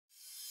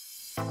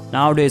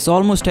Nowadays,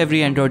 almost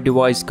every Android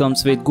device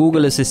comes with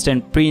Google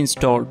Assistant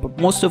pre-installed, but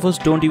most of us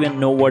don't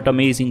even know what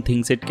amazing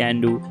things it can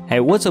do.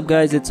 Hey, what's up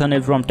guys, it's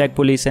Anil from Tech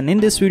Police, and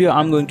in this video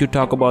I'm going to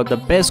talk about the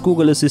best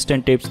Google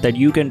Assistant tips that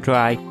you can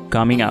try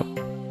coming up.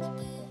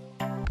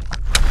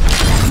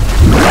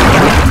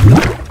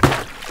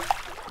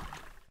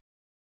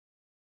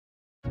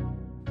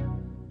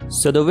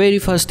 So the very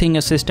first thing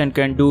Assistant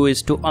can do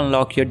is to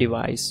unlock your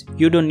device.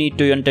 You don't need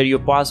to enter your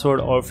password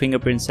or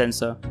fingerprint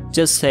sensor.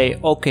 Just say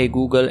OK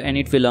Google and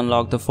it will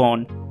unlock the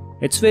phone.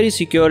 It's very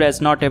secure as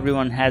not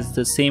everyone has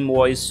the same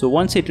voice, so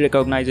once it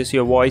recognizes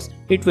your voice,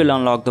 it will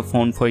unlock the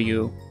phone for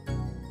you.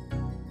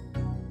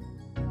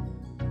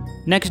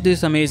 Next,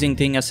 this amazing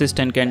thing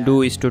Assistant can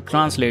do is to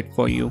translate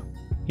for you.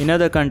 In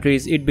other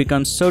countries, it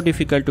becomes so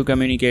difficult to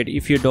communicate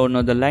if you don't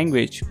know the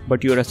language,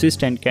 but your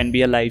Assistant can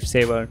be a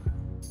lifesaver.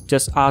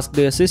 Just ask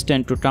the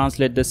Assistant to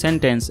translate the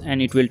sentence and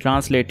it will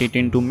translate it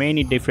into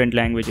many different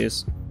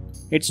languages.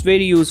 It's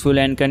very useful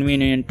and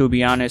convenient, to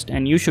be honest,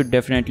 and you should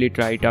definitely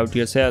try it out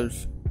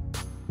yourself.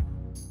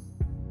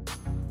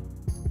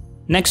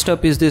 Next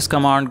up is this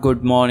command,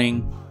 good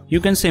morning.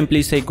 You can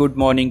simply say good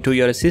morning to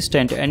your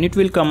Assistant and it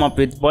will come up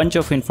with a bunch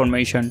of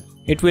information.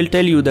 It will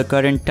tell you the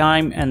current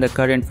time and the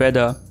current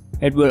weather.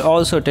 It will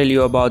also tell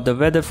you about the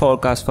weather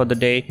forecast for the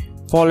day,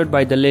 followed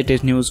by the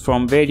latest news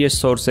from various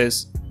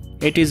sources.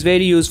 It is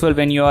very useful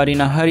when you are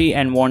in a hurry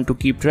and want to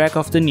keep track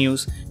of the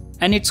news,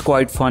 and it's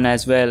quite fun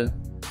as well.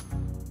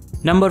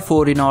 Number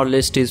 4 in our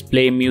list is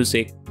play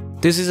music.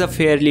 This is a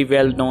fairly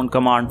well-known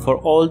command for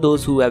all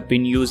those who have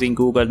been using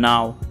Google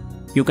now.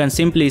 You can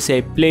simply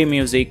say play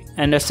music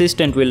and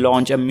Assistant will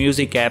launch a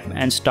music app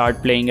and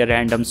start playing a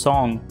random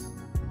song.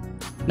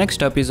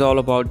 Next up is all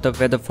about the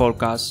weather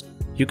forecast.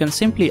 You can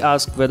simply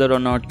ask whether or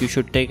not you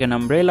should take an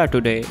umbrella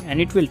today and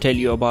it will tell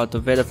you about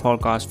the weather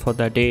forecast for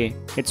the day.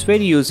 It's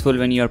very useful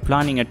when you are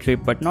planning a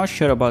trip but not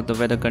sure about the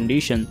weather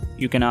condition.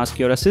 You can ask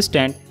your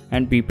Assistant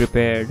and be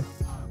prepared.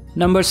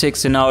 Number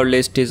 6 in our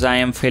list is I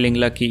am feeling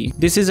lucky.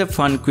 This is a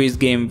fun quiz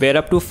game where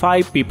up to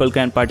 5 people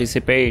can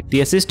participate. The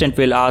Assistant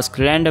will ask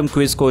random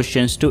quiz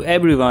questions to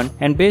everyone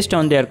and based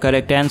on their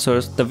correct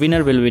answers, the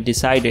winner will be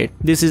decided.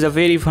 This is a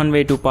very fun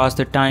way to pass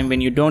the time when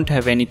you don't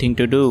have anything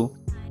to do.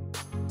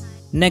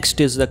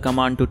 Next is the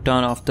command to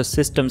turn off the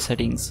system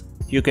settings.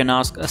 You can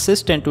ask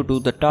Assistant to do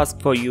the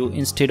task for you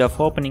instead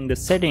of opening the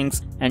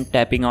settings and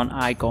tapping on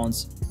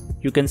icons.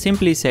 You can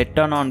simply say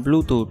turn on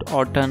Bluetooth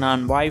or turn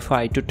on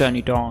Wi-Fi to turn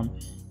it on.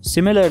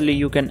 Similarly,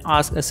 you can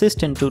ask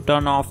Assistant to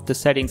turn off the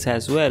settings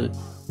as well.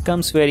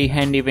 Comes very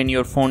handy when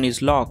your phone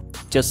is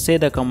locked. Just say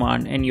the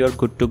command and you're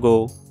good to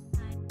go.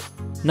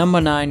 Number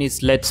 9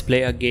 is let's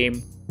play a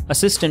game.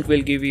 Assistant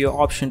will give you an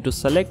option to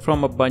select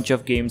from a bunch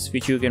of games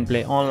which you can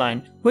play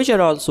online, which are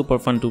all super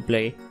fun to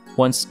play.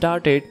 Once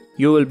started,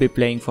 you will be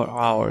playing for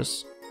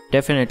hours.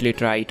 Definitely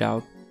try it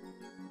out.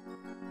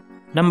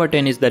 Number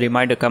 10 is the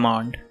reminder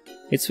command.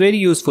 It's very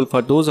useful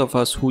for those of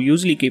us who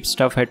usually keep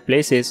stuff at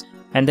places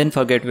and then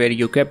forget where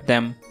you kept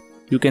them.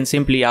 You can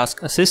simply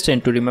ask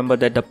Assistant to remember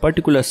that the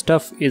particular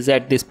stuff is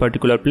at this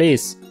particular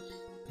place.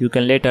 You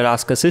can later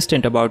ask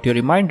Assistant about your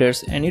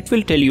reminders and it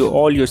will tell you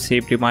all your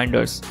saved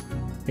reminders.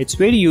 It's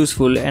very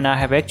useful and I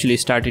have actually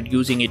started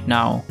using it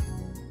now.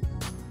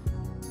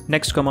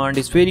 Next command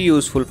is very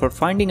useful for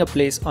finding a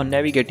place or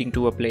navigating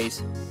to a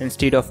place.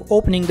 Instead of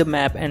opening the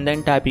map and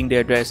then typing the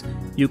address,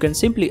 you can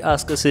simply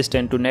ask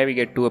Assistant to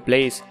navigate to a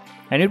place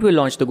and it will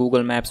launch the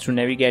Google Maps to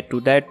navigate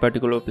to that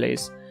particular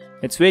place.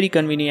 It's very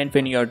convenient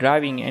when you are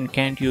driving and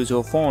can't use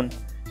your phone.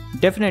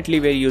 Definitely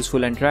very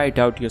useful and try it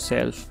out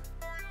yourself.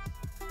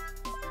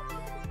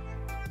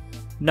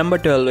 Number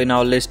 12 in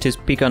our list is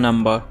pick a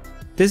number.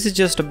 This is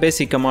just a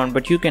basic command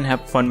but you can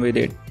have fun with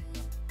it.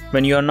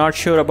 When you are not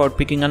sure about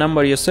picking a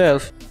number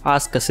yourself,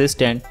 ask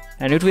Assistant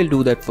and it will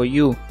do that for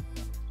you.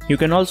 You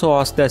can also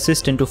ask the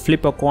Assistant to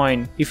flip a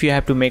coin if you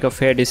have to make a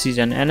fair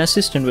decision and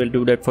Assistant will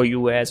do that for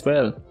you as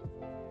well.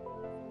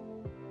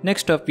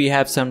 Next up we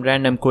have some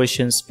random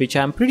questions which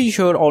I am pretty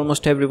sure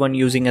almost everyone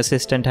using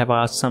Assistant have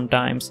asked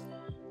sometimes.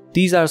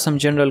 These are some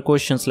general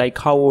questions like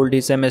how old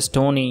is MS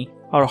Dhoni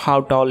or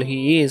how tall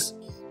he is.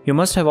 You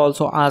must have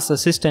also asked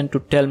Assistant to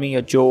tell me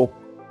a joke,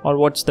 or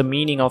what's the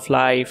meaning of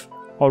life,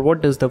 or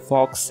what does the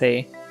fox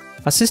say.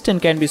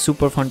 Assistant can be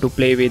super fun to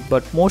play with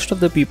but most of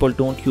the people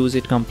don't use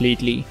it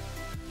completely.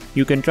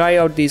 You can try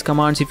out these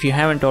commands if you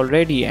haven't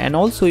already, and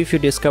also if you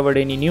discovered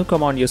any new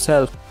command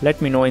yourself,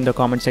 let me know in the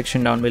comment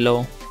section down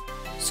below.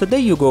 So there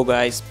you go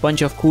guys,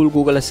 bunch of cool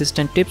Google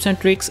Assistant tips and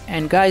tricks,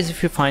 and guys,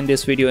 if you find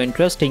this video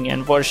interesting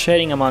and worth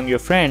sharing among your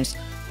friends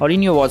or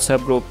in your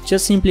WhatsApp group,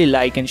 just simply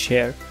like and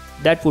share.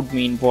 That would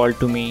mean world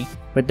to me.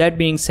 With that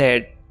being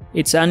said,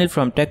 it's Anil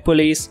from Tech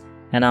Police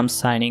and I'm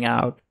signing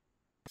out.